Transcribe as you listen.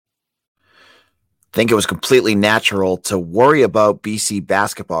think it was completely natural to worry about BC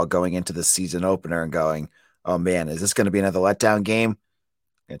basketball going into the season opener and going, oh man, is this going to be another letdown game? I'm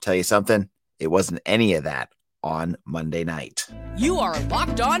going to tell you something. It wasn't any of that on Monday night. You are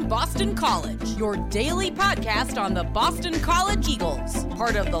Locked On Boston College, your daily podcast on the Boston College Eagles,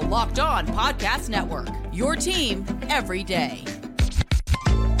 part of the Locked On Podcast Network, your team every day.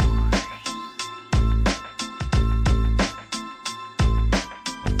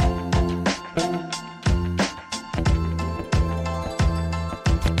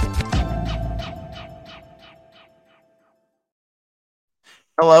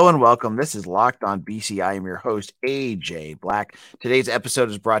 Hello and welcome. This is Locked On BC. I am your host, AJ Black. Today's episode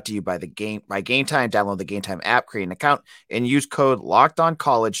is brought to you by Game Time. Download the Game Time app, create an account, and use code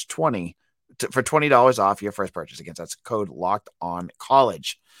LOCKEDONCollege20 for $20 off your first purchase. Again, that's code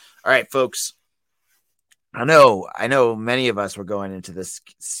LOCKEDONCollege. All right, folks. I know many of us were going into this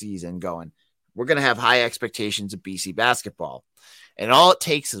season going, we're going to have high expectations of BC basketball. And all it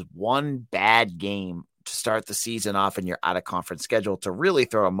takes is one bad game to start the season off in your out-of-conference schedule to really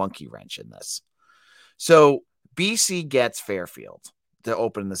throw a monkey wrench in this. So BC gets Fairfield to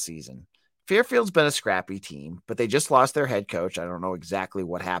open the season. Fairfield's been a scrappy team, but they just lost their head coach. I don't know exactly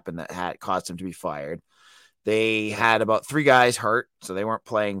what happened that had caused him to be fired. They had about 3 guys hurt, so they weren't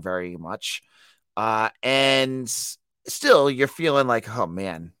playing very much. And still, you're feeling like, oh,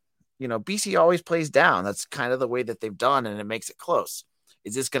 man, BC always plays down. That's kind of the way that they've done, and it makes it close.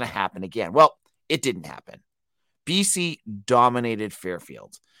 Is this going to happen again? Well, it didn't happen. BC dominated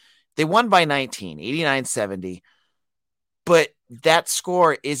Fairfield. They won by 19, 89-70, but that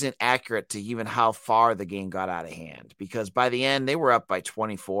score isn't accurate to even how far the game got out of hand, because by the end, they were up by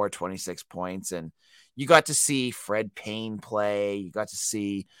 24, 26 points, and you got to see Fred Payne play. You got to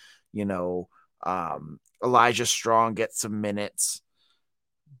see, Elijah Strong get some minutes,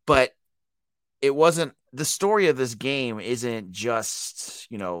 but it wasn't. The story of this game isn't just,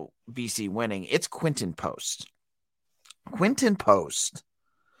 BC winning. It's Quinten Post. Quinten Post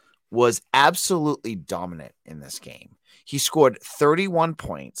was absolutely dominant in this game. He scored 31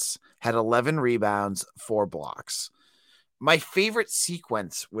 points, had 11 rebounds, 4 blocks. My favorite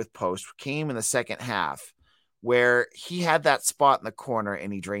sequence with Post came in the second half, where he had that spot in the corner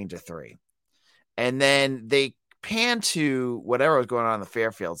and he drained a 3. And then they panned to whatever was going on the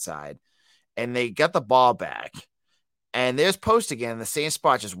Fairfield side, and they got the ball back. And there's Post again in the same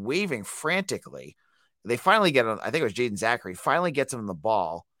spot, just waving frantically. They finally get him. I think it was Jaden Zachary, finally gets him the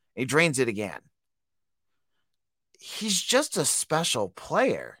ball. And he drains it again. He's just a special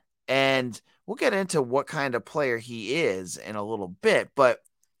player. And we'll get into what kind of player he is in a little bit. But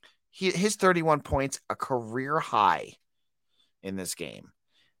his 31 points, a career high in this game.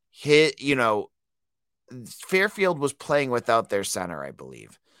 Fairfield was playing without their center, I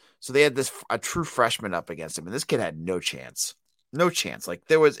believe. So they had a true freshman up against him, and this kid had no chance. No chance. Like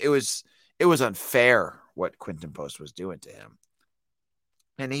it was unfair what Quinten Post was doing to him.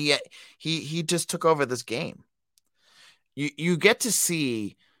 And he just took over this game. You get to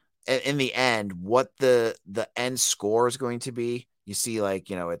see in the end what the end score is going to be. You see,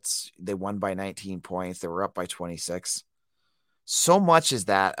 they won by 19 points. They were up by 26. So much of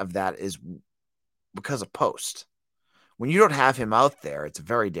that is because of Post. When you don't have him out there, it's a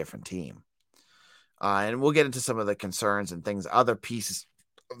very different team. And we'll get into some of the concerns and things, other pieces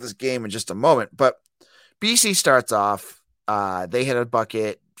of this game in just a moment. But BC starts off. They hit a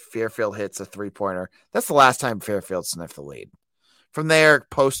bucket. Fairfield hits a 3-pointer. That's the last time Fairfield sniffed the lead. From there,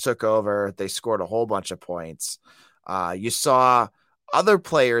 Post took over. They scored a whole bunch of points. You saw other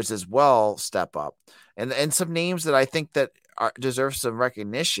players as well step up. And some names that I think that deserve some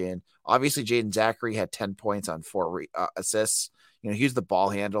recognition. Obviously, Jaden Zachary had 10 points on 4 assists. He's the ball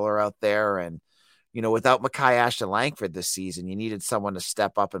handler out there. And, without Mekhi Ashton-Langford this season, you needed someone to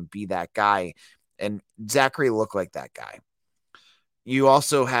step up and be that guy. And Zachary looked like that guy. You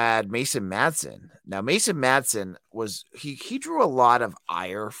also had Mason Madsen. Now, Mason Madsen he drew a lot of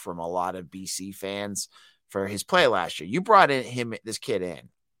ire from a lot of BC fans for his play last year. You brought this kid in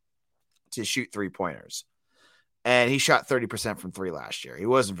to shoot 3-pointers. And he shot 30% from 3 last year. He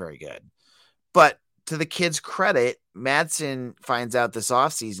wasn't very good. But to the kid's credit, Madsen finds out this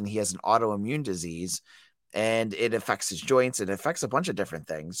offseason he has an autoimmune disease, and it affects his joints. It affects a bunch of different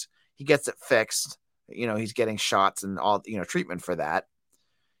things. He gets it fixed. He's getting shots and all, treatment for that.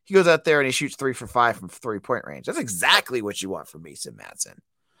 He goes out there and he shoots 3 for 5 from 3-point range. That's exactly what you want from Mason Madsen.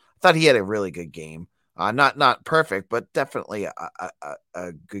 I thought he had a really good game. Not perfect, but definitely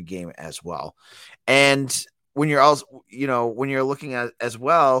a good game as well. And when you're also, when you're looking at as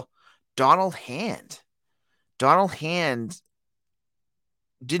well, Donald Hand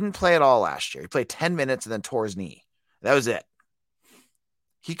didn't play at all last year. He played 10 minutes and then tore his knee. That was it.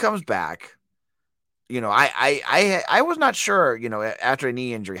 He comes back. I was not sure, after a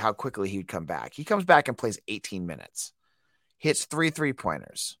knee injury, how quickly he'd come back. He comes back and plays 18 minutes, hits 3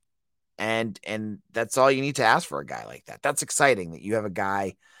 3-pointers. And that's all you need to ask for a guy like that. That's exciting that you have a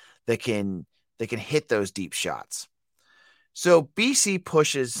guy that can hit those deep shots. So BC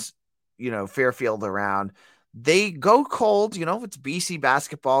pushes, Fairfield around. They go cold. It's BC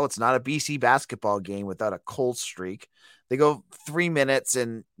basketball. It's not a BC basketball game without a cold streak. They go 3 minutes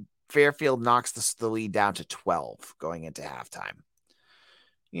and Fairfield knocks the lead down to 12 going into halftime.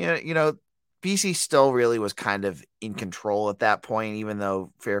 BC still really was kind of in control at that point, even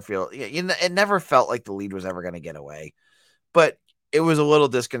though Fairfield, it never felt like the lead was ever going to get away. But it was a little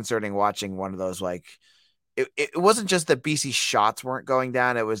disconcerting watching one of those, like, it wasn't just that BC shots weren't going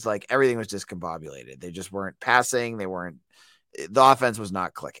down. It was like everything was discombobulated. They just weren't passing. The offense was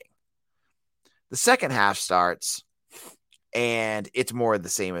not clicking. The second half starts, and it's more the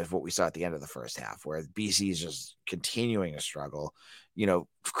same as what we saw at the end of the first half, where BC is just continuing to struggle.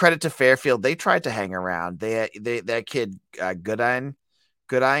 Credit to Fairfield. They tried to hang around. That kid,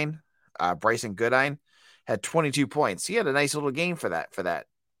 Bryson Goodine, had 22 points. He had a nice little game for that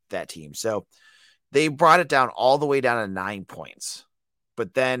team. So they brought it down all the way down to 9 points.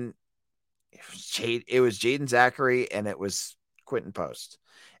 But then it was Jaden Zachary and it was Quinten Post.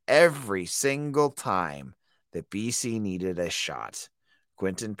 Every single time that BC needed a shot,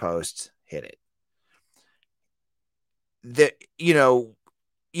 Quinten Post hit it.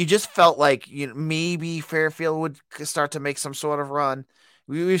 You just felt like maybe Fairfield would start to make some sort of run.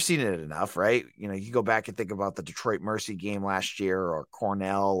 We've seen it enough, right? You go back and think about the Detroit Mercy game last year, or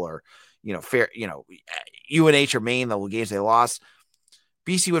Cornell, or UNH or Maine, the games they lost.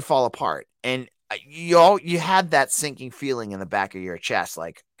 BC would fall apart, and you had that sinking feeling in the back of your chest,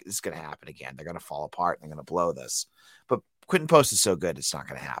 like this is going to happen again. They're going to fall apart. And they're going to blow this. But Quinten Post is so good, it's not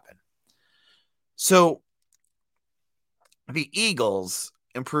going to happen. So the Eagles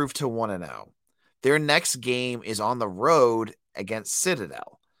improved to 1-0. Their next game is on the road against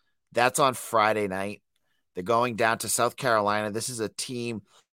Citadel. That's on Friday night. They're going down to South Carolina. This is a team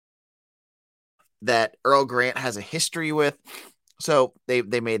that Earl Grant has a history with. So they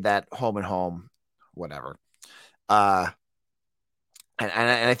made that home and home, whatever. And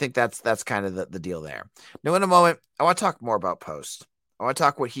I think that's kind of the deal there. Now, in a moment, I want to talk more about Post. I want to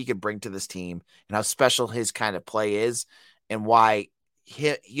talk what he could bring to this team and how special his kind of play is, and why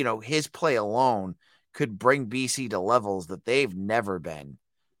his play alone could bring BC to levels that they've never been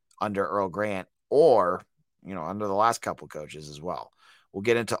under Earl Grant, or under the last couple coaches as well. We'll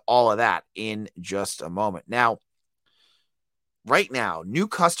get into all of that in just a moment. Now, right now, new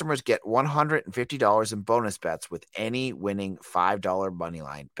customers get $150 in bonus bets with any winning $5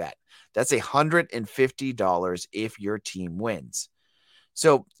 moneyline bet. That's $150 if your team wins.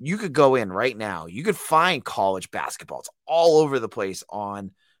 So you could go in right now. You could find college basketball. It's all over the place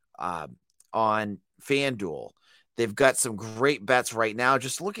on FanDuel. They've got some great bets right now.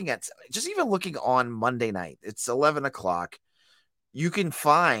 Just even looking on Monday night, it's 11 o'clock. You can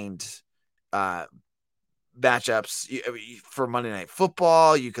find matchups for Monday Night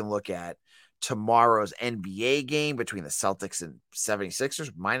Football. You can look at tomorrow's NBA game between the Celtics and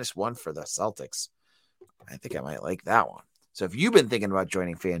 76ers, -1 for the Celtics. I think I might like that one. So if you've been thinking about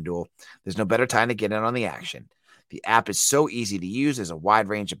joining FanDuel, there's no better time to get in on the action. The app is so easy to use. There's a wide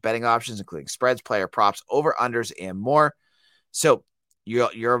range of betting options, including spreads, player props, over-unders, and more. So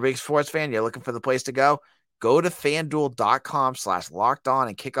you're a big sports fan. You're looking for the place to go. Go to FanDuel.com/lockedon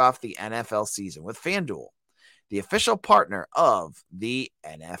and kick off the NFL season with FanDuel, the official partner of the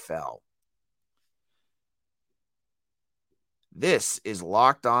NFL. This is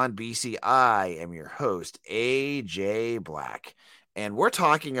Locked On BC. I am your host, AJ Black, and we're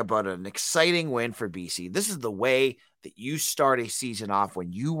talking about an exciting win for BC. This is the way that you start a season off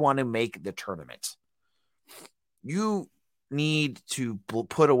when you want to make the tournament. You need to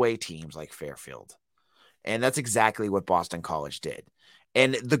put away teams like Fairfield, and that's exactly what Boston College did.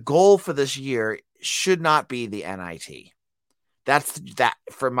 And the goal for this year should not be the NIT.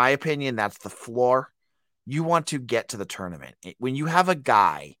 For my opinion, that's the floor. You want to get to the tournament. When you have a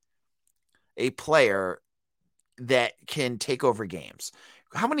player that can take over games.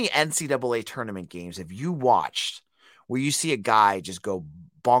 How many NCAA tournament games have you watched where you see a guy just go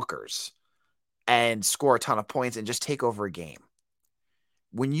bonkers and score a ton of points and just take over a game?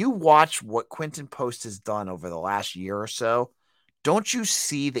 When you watch what Quinten Post has done over the last year or so, don't you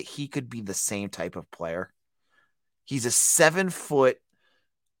see that he could be the same type of player? He's a 7-foot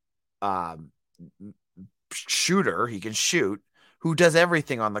shooter. He can shoot who does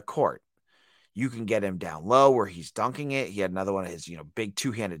everything on the court. You can get him down low where he's dunking it. He had another one of his, big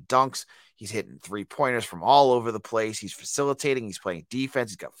two-handed dunks. He's hitting 3-pointers from all over the place. He's facilitating. He's playing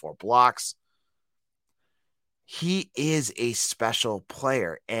defense. He's got 4 blocks. He is a special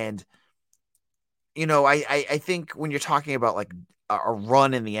player. And, I think when you're talking about like a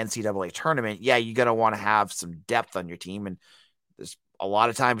run in the NCAA tournament, yeah, you're going to want to have some depth on your team. And there's a lot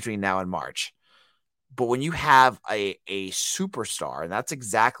of time between now and March. But when you have a superstar, and that's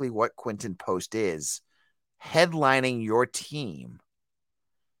exactly what Quinten Post is, headlining your team,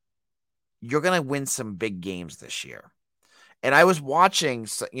 you're going to win some big games this year. And I was watching,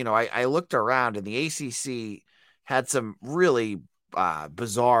 I looked around, and the ACC had some really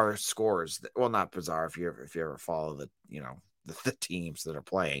bizarre scores. Well, not bizarre if you ever follow the teams that are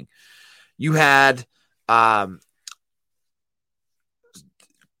playing. You had who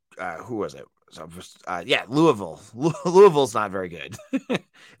was it? Louisville. Louisville's not very good.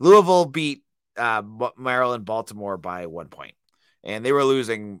 Louisville beat Maryland, Baltimore by 1 point, and they were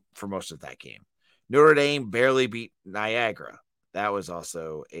losing for most of that game. Notre Dame barely beat Niagara. That was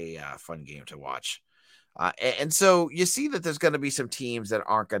also a fun game to watch. And so you see that there's going to be some teams that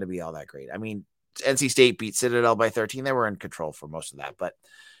aren't going to be all that great. I mean, NC State beat Citadel by 13. They were in control for most of that. But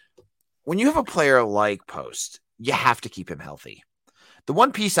when you have a player like Post, you have to keep him healthy. The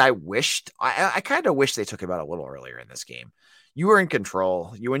one piece I kind of wish they took him out a little earlier in this game. You were in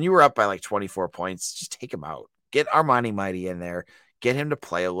control. When you were up by like 24 points, just take him out. Get Armani Mighty in there. Get him to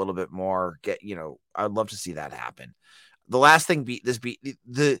play a little bit more. I'd love to see that happen. The last thing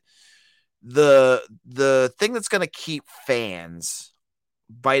the thing that's going to keep fans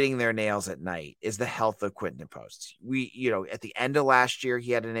biting their nails at night is the health of Quinten Post. At the end of last year,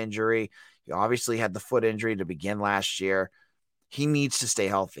 he had an injury. He obviously had the foot injury to begin last year. He needs to stay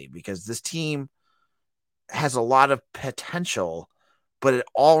healthy because this team has a lot of potential, but it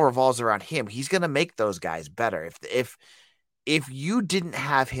all revolves around him. He's going to make those guys better. If you didn't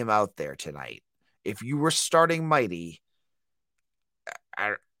have him out there tonight, if you were starting Mighty,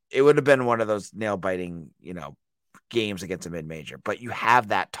 it would have been one of those nail-biting, games against a mid-major. But you have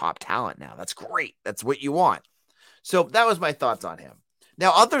that top talent now. That's great. That's what you want. So that was my thoughts on him.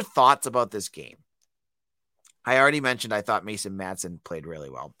 Now, other thoughts about this game. I already mentioned I thought Mason Madsen played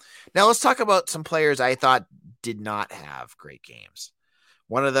really well. Now let's talk about some players I thought did not have great games.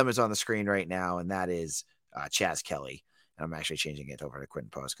 One of them is on the screen right now, and that is Chaz Kelly. And I'm actually changing it over to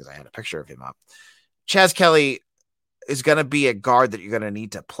Quinten Post because I had a picture of him up. Chaz Kelly is going to be a guard that you're going to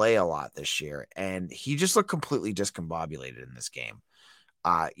need to play a lot this year, and he just looked completely discombobulated in this game.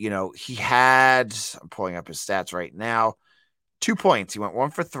 He had, I'm pulling up his stats right now, 2 points. He went 1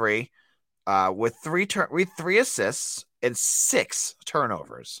 for 3. With three assists and 6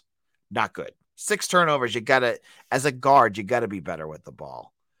 turnovers. Not good. 6 turnovers. As a guard, you got to be better with the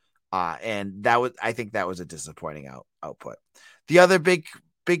ball. And I think that was a disappointing output. The other big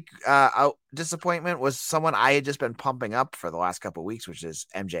disappointment was someone I had just been pumping up for the last couple of weeks, which is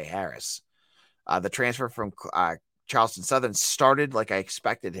MJ Harris. The transfer from Charleston Southern started like I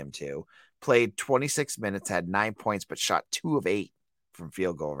expected him to. Played 26 minutes, had 9 points, but shot 2 of 8 from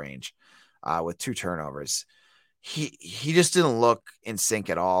field goal range. With 2 turnovers. He just didn't look in sync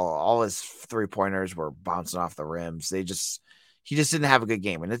at all. All his 3-pointers were bouncing off the rims. He just didn't have a good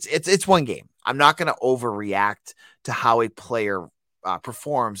game. And it's one game. I'm not going to overreact to how a player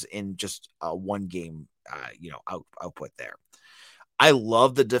performs in just one game, output there. I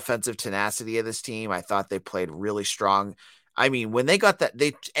love the defensive tenacity of this team. I thought they played really strong. I mean, when they got that,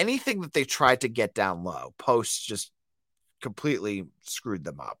 anything that they tried to get down low, Post just completely screwed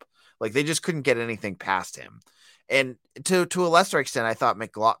them up. Like they just couldn't get anything past him. And to a lesser extent, I thought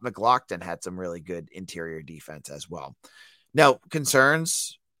McLaughlin had some really good interior defense as well. Now,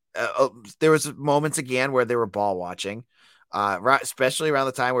 concerns, there was moments again where they were ball watching, especially around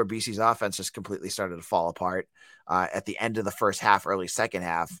the time where BC's offense just completely started to fall apart. At the end of the first half, early second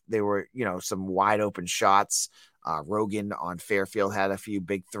half, they were, some wide open shots. Rogan on Fairfield had a few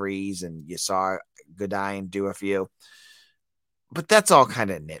big threes, and you saw Goodine do a few. But that's all kind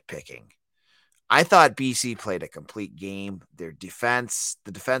of nitpicking. I thought BC played a complete game. The defense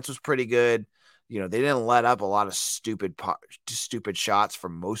was pretty good. They didn't let up a lot of stupid shots for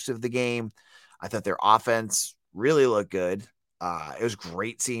most of the game. I thought their offense really looked good. It was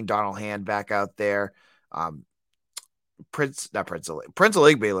great seeing Donald Hand back out there. Prince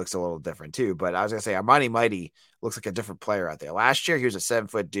Oligbe looks a little different too, but I was gonna say Armani Mighty looks like a different player out there. Last year he was a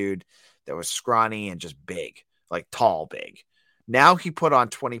 7-foot dude that was scrawny and just big, like tall, big. Now he put on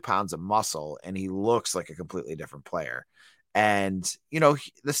 20 pounds of muscle and he looks like a completely different player. And,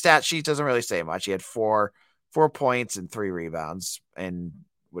 the stat sheet doesn't really say much. He had 4 4 points and 3 rebounds. And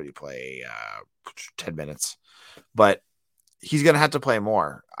what do you play? 10 minutes. But he's going to have to play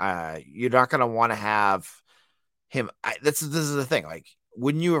more. You're not going to want to have him. This is the thing. Like,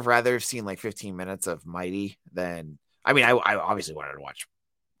 wouldn't you have rather seen like 15 minutes of Mighty than? I mean, I obviously wanted to watch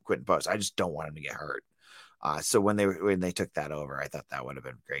Quinten Post. I just don't want him to get hurt. So when they took that over, I thought that would have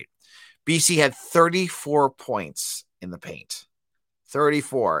been great. BC had 34 points in the paint,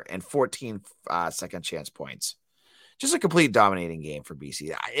 34 and 14 second chance points. Just a complete dominating game for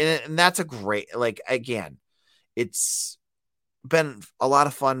BC, and that's a great. Like, again, it's been a lot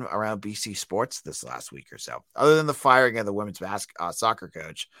of fun around BC sports this last week or so. Other than the firing of the women's soccer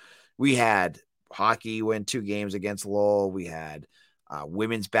coach, we had hockey win 2 games against Lowell. We had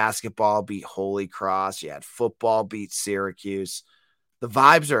women's basketball beat Holy Cross. You had football beat Syracuse. The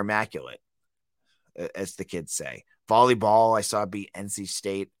vibes are immaculate, as the kids say. Volleyball, I saw beat NC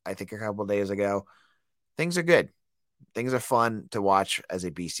State, I think a couple of days ago. Things are good. Things are fun to watch as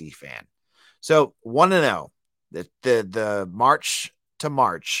a BC fan. So, want to know that the March to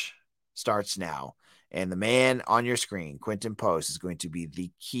March starts now, and the man on your screen, Quinten Post, is going to be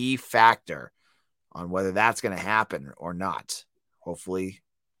the key factor on whether that's going to happen or not. Hopefully,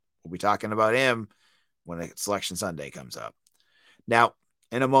 we'll be talking about him when Selection Sunday comes up. Now,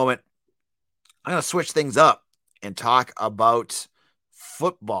 in a moment, I'm going to switch things up and talk about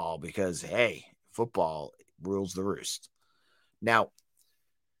football because, hey, football rules the roost. Now,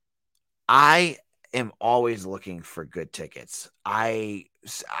 I am always looking for good tickets. I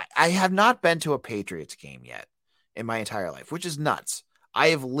have not been to a Patriots game yet in my entire life, which is nuts. I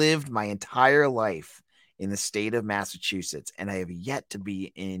have lived my entire life in the state of Massachusetts, and I have yet to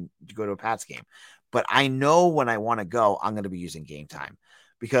go to a Pats game. But I know when I want to go, I'm going to be using Game Time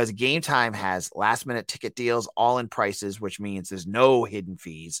because Game Time has last-minute ticket deals, all-in prices, which means there's no hidden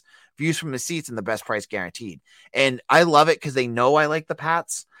fees, views from the seats, and the best price guaranteed. And I love it because they know I like the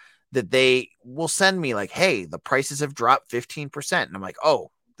Pats, that they will send me like, hey, the prices have dropped 15%. And I'm like,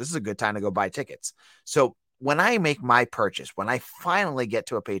 oh, this is a good time to go buy tickets. So when I make my purchase, when I finally get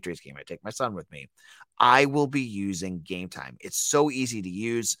to a Patriots game, I take my son with me, I will be using Game Time. It's so easy to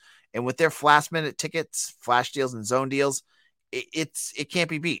use. And with their last minute tickets, flash deals, and zone deals, it can't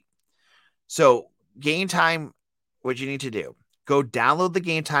be beat. So Game Time, what you need to do, go download the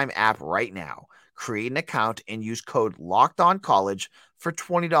Game Time app right now, create an account, and use code LOCKEDONCollege for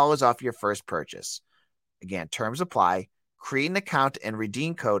 $20 off your first purchase. Again, terms apply. Create an account and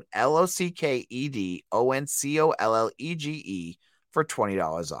redeem code LOCKEDONCOLLEGE for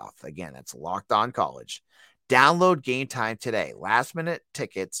 $20 off. Again, that's Locked On College. Download Game Time today. Last minute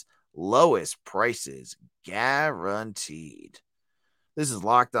tickets, lowest prices guaranteed. This is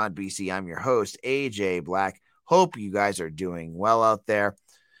Locked On BC. I'm your host, AJ Black. Hope you guys are doing well out there.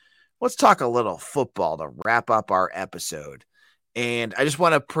 Let's talk a little football to wrap up our episode. And I just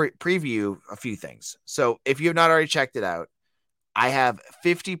want to preview a few things. So if you have not already checked it out, I have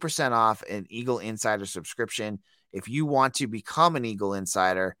 50% off an Eagle Insider subscription. If you want to become an Eagle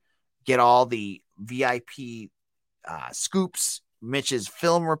Insider, get all the VIP scoops, Mitch's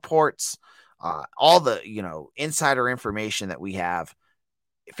film reports, all the, insider information that we have,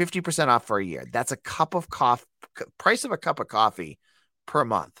 50% off for a year. That's a cup of coffee, price of a cup of coffee per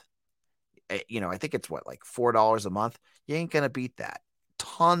month. I think it's like $4 a month. You ain't going to beat that.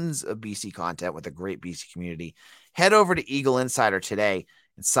 Tons of BC content with a great BC community. Head over to Eagle Insider today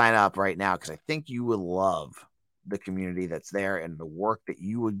and sign up right now because I think you will love the community that's there and the work that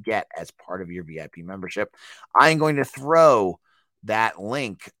you would get as part of your VIP membership. I'm going to throw that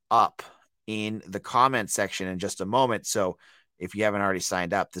link up in the comment section in just a moment. So if you haven't already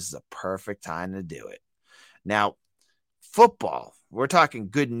signed up, this is a perfect time to do it. Now, football. We're talking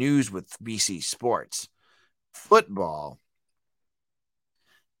good news with BC sports. Football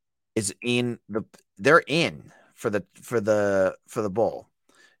is they're in for the bowl.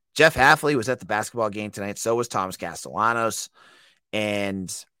 Jeff Hafley was at the basketball game tonight. So was Thomas Castellanos.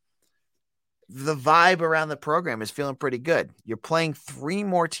 And the vibe around the program is feeling pretty good. You're playing 3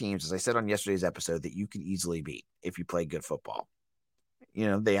 more teams, as I said on yesterday's episode, that you can easily beat if you play good football.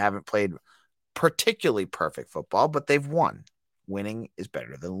 They haven't played particularly perfect football, but they've won. Winning is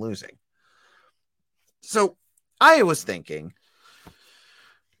better than losing. So I was thinking,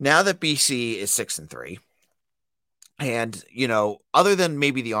 now that BC is 6-3, and other than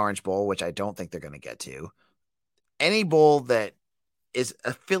maybe the Orange Bowl, which I don't think they're going to get to, any bowl that is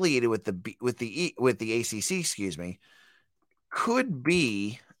affiliated with the ACC, excuse me, could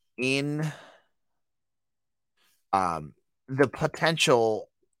be in the potential.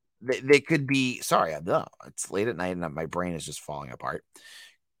 They could be. Sorry, it's late at night and my brain is just falling apart.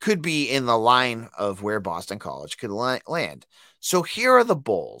 could be in the line of where Boston College could land. So here are the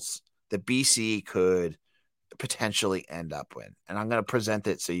bowls that BC could potentially end up with. And I'm going to present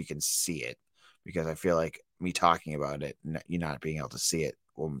it so you can see it, because I feel like me talking about it, you not being able to see it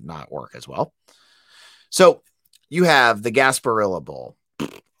will not work as well. So you have the Gasparilla Bowl.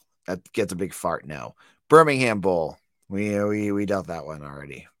 That gets a big fart. No. Birmingham Bowl. We dealt that one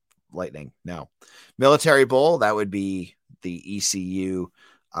already. Lightning. No. Military Bowl. That would be the ECU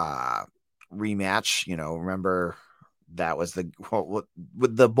rematch. Remember that was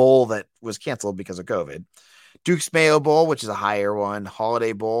the bowl that was canceled because of COVID. Duke's Mayo Bowl, which is a higher one.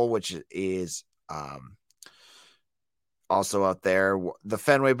 Holiday Bowl, which is also out there. The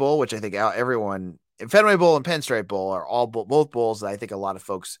Fenway Bowl, which I think everyone, Fenway Bowl and Pinstripe Bowl are both bowls that I think a lot of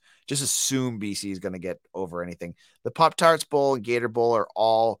folks just assume BC is going to get over anything. The Pop-Tarts Bowl and Gator Bowl are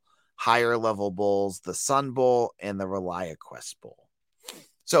all higher level bowls. The Sun Bowl and the ReliaQuest Bowl.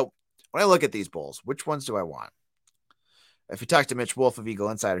 So when I look at these bowls, which ones do I want? If you talk to Mitch Wolf of Eagle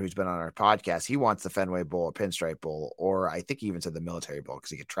Insider, who's been on our podcast, he wants the Fenway Bowl or Pinstripe Bowl, or I think even to the Military Bowl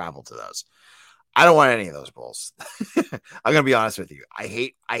because he could travel to those. I don't want any of those bowls. I'm going to be honest with you. I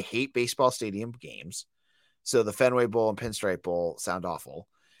hate baseball stadium games. So the Fenway Bowl and Pinstripe Bowl sound awful.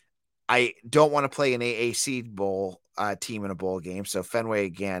 I don't want to play an AAC bowl team in a bowl game. So Fenway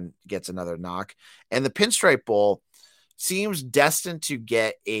again gets another knock. And the Pinstripe Bowl seems destined to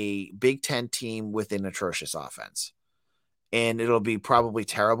get a Big Ten team with an atrocious offense. And it'll be probably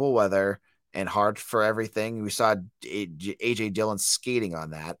terrible weather and hard for everything. We saw AJ Dillon skating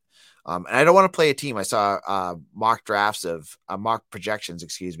on that. And I don't want to play a team. I saw mock projections,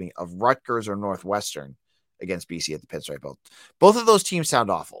 of Rutgers or Northwestern against BC at the Pinstripe Bowl. Both of those teams sound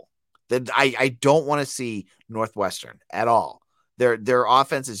awful. I don't want to see Northwestern at all. Their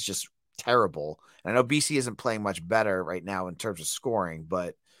offense is just terrible. And I know BC isn't playing much better right now in terms of scoring,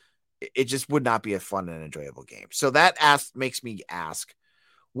 but it just would not be a fun and enjoyable game. So that makes me ask,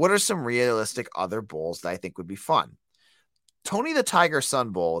 what are some realistic other bowls that I think would be fun? Tony the Tiger Sun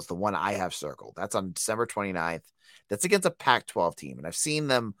Bowl is the one I have circled. That's on December 29th. That's against a Pac-12 team. And I've seen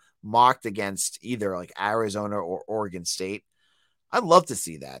them mocked against either like Arizona or Oregon State. I'd love to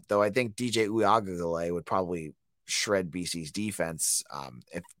see that, though. I think DJ Uiagalelei would probably shred BC's defense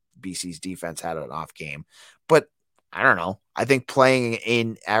if BC's defense had an off game. But I don't know. I think playing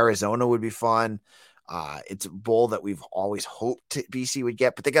in Arizona would be fun. It's a bowl that we've always hoped BC would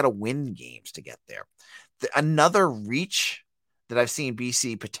get, but they got to win games to get there. Another reach that I've seen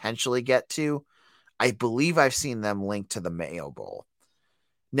BC potentially get to, I believe I've seen them linked to the Mayo Bowl.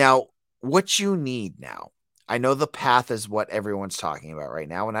 Now, what you need now, I know the path is what everyone's talking about right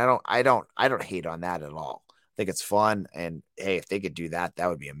now, and I don't hate on that at all. I think it's fun, and hey, if they could do that, that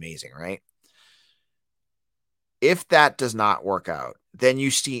would be amazing, right? If that does not work out, then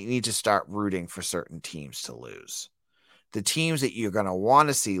you need to start rooting for certain teams to lose. The teams that you're going to want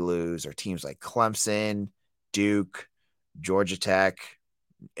to see lose are teams like Clemson, Duke, Georgia Tech,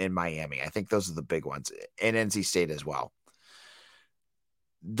 and Miami. I think those are the big ones, and NC State as well.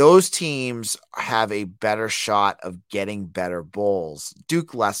 Those teams have a better shot of getting better bowls.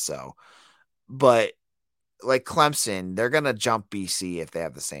 Duke less so. But like Clemson, they're going to jump BC if they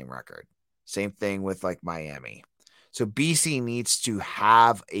have the same record. Same thing with like Miami. So BC needs to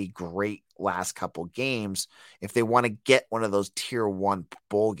have a great last couple games if they want to get one of those tier 1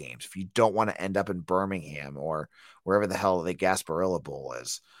 bowl games. If you don't want to end up in Birmingham or wherever the hell the Gasparilla Bowl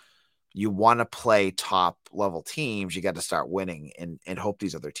is, you want to play top level teams. You got to start winning and hope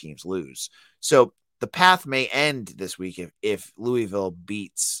these other teams lose. So the path may end this week if Louisville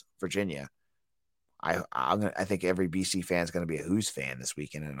beats Virginia. I think every BC fan is going to be a Who's fan this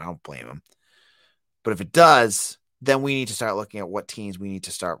weekend, and I don't blame them. But if it does, then we need to start looking at what teams we need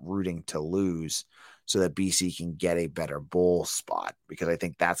to start rooting to lose so that BC can get a better bowl spot, because I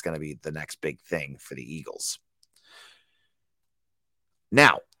think that's going to be the next big thing for the Eagles.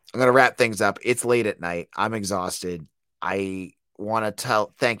 Now, I'm going to wrap things up. It's late at night. I'm exhausted. I want to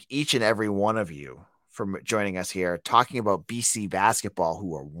thank each and every one of you for joining us here, talking about BC basketball,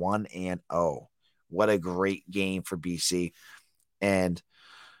 who are 1-0. What a great game for BC. And,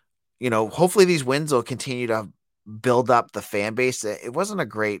 hopefully these wins will continue to build up the fan base. It wasn't a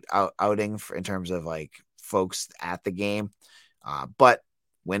great outing in terms of like folks at the game, but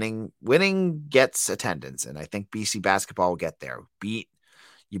winning gets attendance, and I think BC basketball will get there.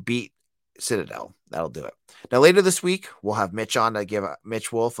 You beat Citadel, that'll do it. Now later this week we'll have Mitch on to give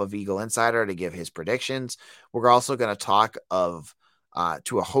Mitch Wolf of Eagle Insider to give his predictions. We're also going to talk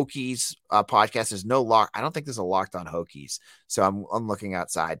to a Hokies podcast. There's no lock. I don't think there's a Locked On Hokies. So I'm looking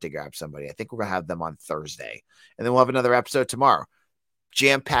outside to grab somebody. I think we're going to have them on Thursday. And then we'll have another episode tomorrow.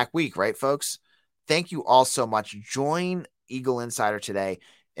 jam-packed week, right, folks? Thank you all so much. Join Eagle Insider today.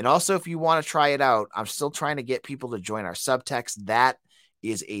 And also, if you want to try it out, I'm still trying to get people to join our subtext. That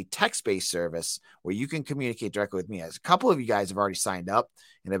is a text-based service where you can communicate directly with me. As a couple of you guys have already signed up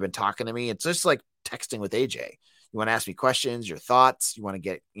and have been talking to me. It's just like texting with AJ. You want to ask me questions, your thoughts, you want to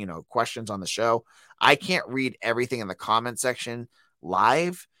get, questions on the show. I can't read everything in the comment section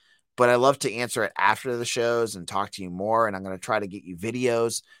live, but I love to answer it after the shows and talk to you more. And I'm going to try to get you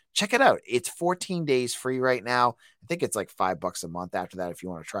videos. Check it out. It's 14 days free right now. I think it's like $5 a month after that if you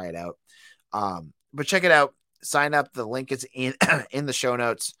want to try it out. But check it out. Sign up. The link is in in the show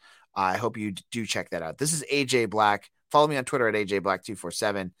notes. I hope you do check that out. This is AJ Black. Follow me on Twitter at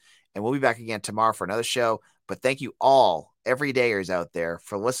AJBlack247. And we'll be back again tomorrow for another show. But thank you all, everydayers out there,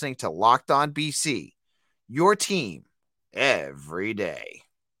 for listening to Locked On BC, your team every day.